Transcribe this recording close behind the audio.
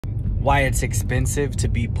why it's expensive to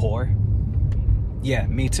be poor? Yeah,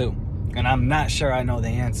 me too. And I'm not sure I know the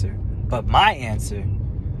answer. But my answer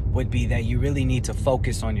would be that you really need to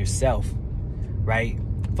focus on yourself, right?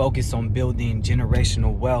 Focus on building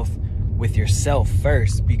generational wealth with yourself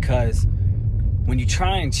first, because when you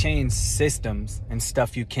try and change systems and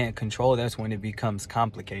stuff you can't control, that's when it becomes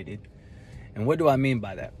complicated. And what do I mean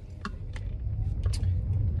by that?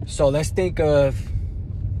 So let's think of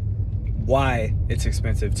why it's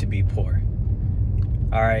expensive to be poor.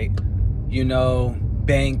 All right. You know,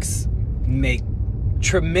 banks make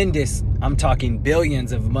tremendous, I'm talking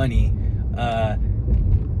billions of money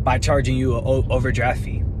by charging you an overdraft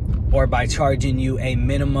fee, or by charging you a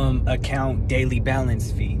minimum account daily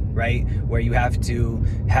balance fee, right? Where you have to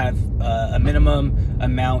have a minimum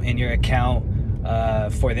amount in your account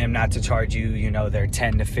for them not to charge you, you know, their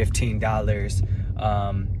 $10 to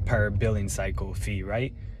 $15 per billing cycle fee,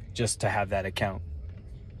 right? Just to have that account.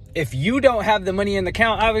 If you don't have the money in the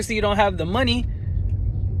account, obviously you don't have the money.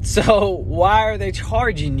 So why are they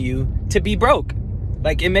charging you to be broke?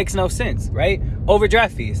 Like, it makes no sense, right?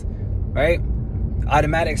 Overdraft fees, right?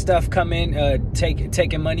 Automatic stuff come in,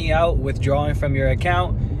 taking money out, withdrawing from your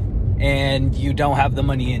account, and you don't have the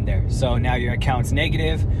money in there. So now your account's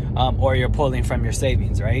negative, or you're pulling from your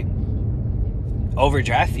savings, right?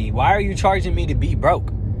 Overdraft fee. Why are you charging me to be broke,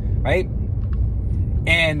 right?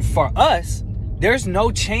 And for us, there's no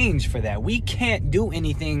change for that. We can't do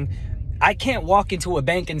anything. I can't walk into a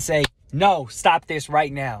bank and say, no, stop this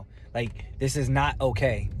right now. Like, this is not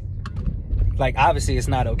okay. Like, obviously it's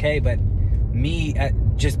not okay, but me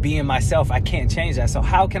just being myself, I can't change that. So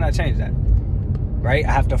how can I change that? Right?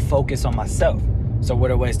 I have to focus on myself. So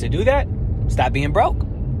what are ways to do that? Stop being broke,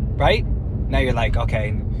 right? Now you're like,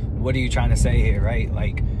 okay, what are you trying to say here, right?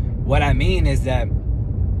 Like, what I mean is that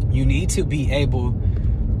you need to be able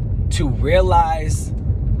to realize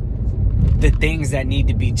the things that need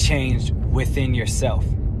to be changed within yourself.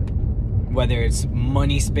 Whether it's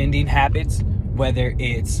money spending habits, whether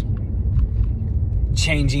it's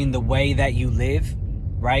changing the way that you live,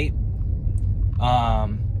 right?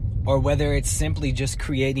 Or whether it's simply just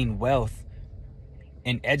creating wealth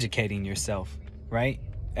and educating yourself, right?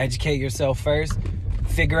 Educate yourself first.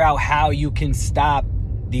 Figure out how you can stop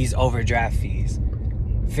these overdraft fees.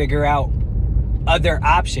 Figure out other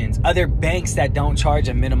options, other banks that don't charge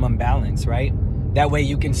a minimum balance, right? That way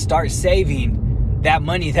you can start saving that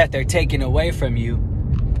money that they're taking away from you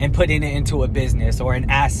and putting it into a business or an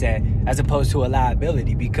asset as opposed to a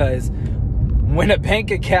liability. Because when a bank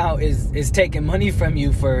account is taking money from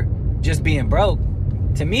you for just being broke,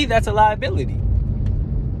 to me, that's a liability.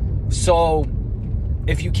 So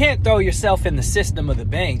if you can't throw yourself in the system of the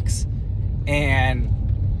banks and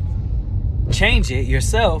change it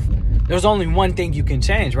yourself, there's only one thing you can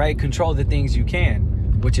change, right? Control the things you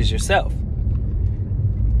can, which is yourself.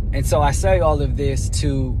 And so I say all of this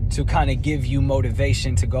to kind of give you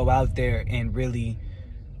motivation to go out there and really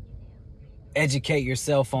educate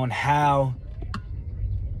yourself on how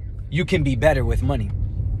you can be better with money.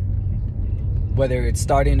 Whether it's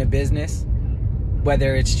starting a business,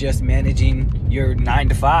 whether it's just managing your 9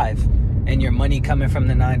 to 5 and your money coming from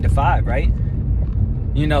the 9 to 5, right?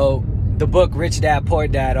 You know, the book Rich Dad Poor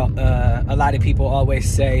Dad, a lot of people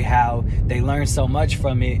always say how they learn so much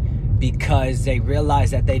from it because they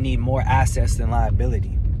realize that they need more assets than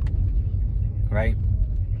liability, right?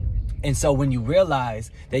 And so when you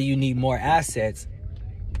realize that you need more assets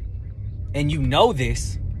and you know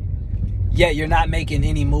this, yet you're not making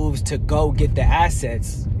any moves to go get the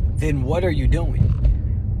assets, then what are you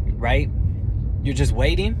doing, right? You're just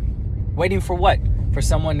waiting. Waiting for what? For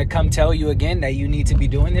someone to come tell you again that you need to be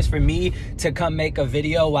doing this? For me to come make a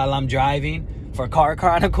video while I'm driving for Car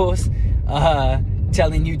Chronicles,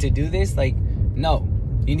 telling you to do this? Like, no.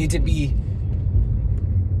 You need to be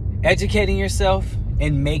educating yourself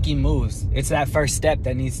and making moves. It's that first step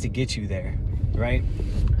that needs to get you there, right?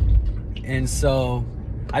 And so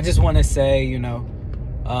I just want to say, you know,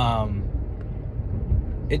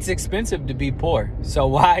 it's expensive to be poor. So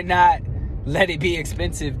why not let it be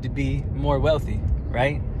expensive to be more wealthy,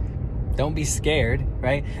 right? Don't be scared,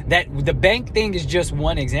 right? That the bank thing is just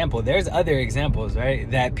one example. There's other examples, right,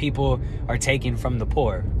 that people are taking from the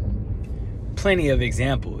poor. Plenty of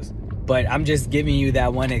examples. But I'm just giving you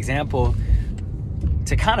that one example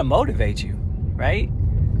to kind of motivate you, right?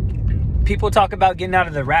 People talk about getting out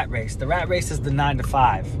of the rat race. The rat race is the 9 to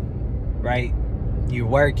 5, right? You're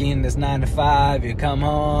working this 9 to 5, you come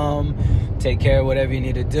home, take care of whatever you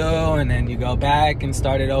need to do, and then you go back and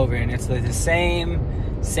start it over. And it's the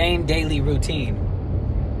same daily routine.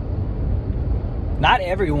 not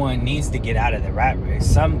everyone needs to get out of the rat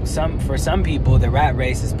race. For some people, the rat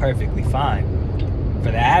race is perfectly fine.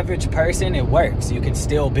 For the average person, it works. You can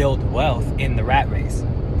still build wealth in the rat race.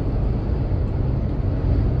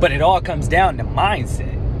 But it all comes down to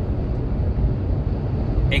mindset.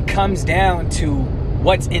 It comes down to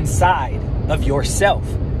what's inside of yourself,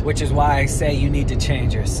 which is why I say you need to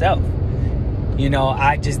change yourself. You know,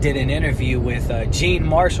 I just did an interview with Gene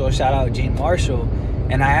Marshall, shout out Gene Marshall,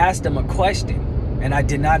 and I asked him a question, and I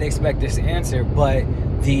did not expect this answer, but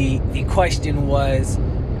the question was,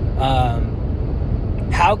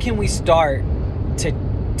 how can we start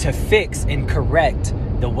to fix and correct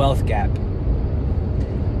the wealth gap?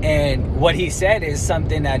 And what he said is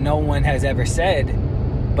something that no one has ever said,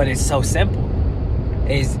 but it's so simple,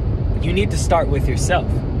 is you need to start with yourself.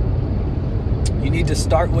 You need to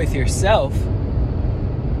start with yourself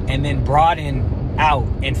and then broaden out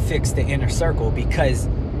and fix the inner circle, because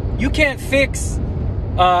you can't fix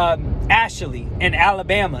Ashley in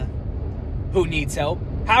Alabama who needs help.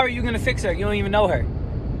 How are you going to fix her? You don't even know her,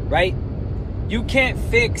 right? You can't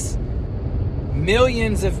fix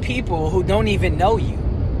millions of people who don't even know you.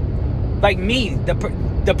 Like me,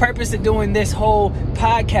 the purpose of doing this whole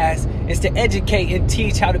podcast is to educate and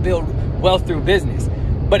teach how to build wealth through business.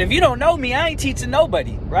 But if you don't know me, I ain't teaching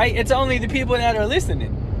nobody, right? It's only the people that are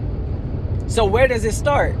listening. So where does it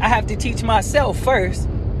start? I have to teach myself first.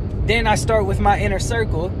 Then I start with my inner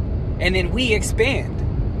circle, and then we expand.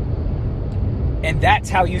 And that's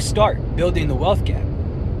how you start building the wealth gap.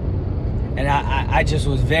 And I just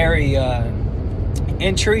was very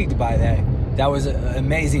intrigued by that. That was an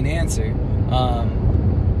amazing answer.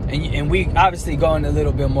 And we obviously go into a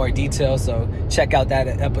little bit more detail, so check out that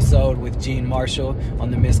episode with Gene Marshall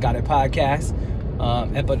on the Misguided Podcast,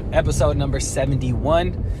 episode number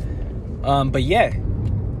 71. But yeah,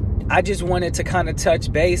 I just wanted to kind of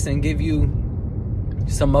touch base and give you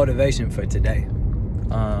some motivation for today.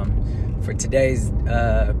 For today's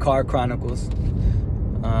Car Chronicles.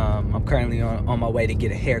 I'm currently on my way to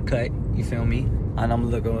get a haircut, you feel me? And I'm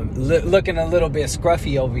looking a little bit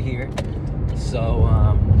scruffy over here. So,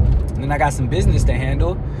 then I got some business to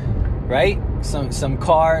handle, right? Some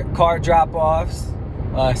car drop-offs,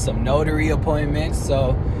 some notary appointments.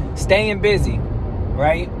 So, staying busy,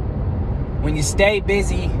 right? When you stay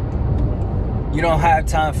busy, you don't have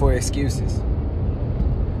time for excuses.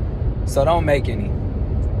 So don't make any.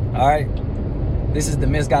 All right? This is the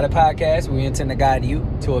Misguided Podcast. We intend to guide you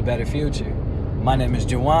to a better future. My name is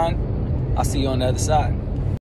Juwan. I'll see you on the other side.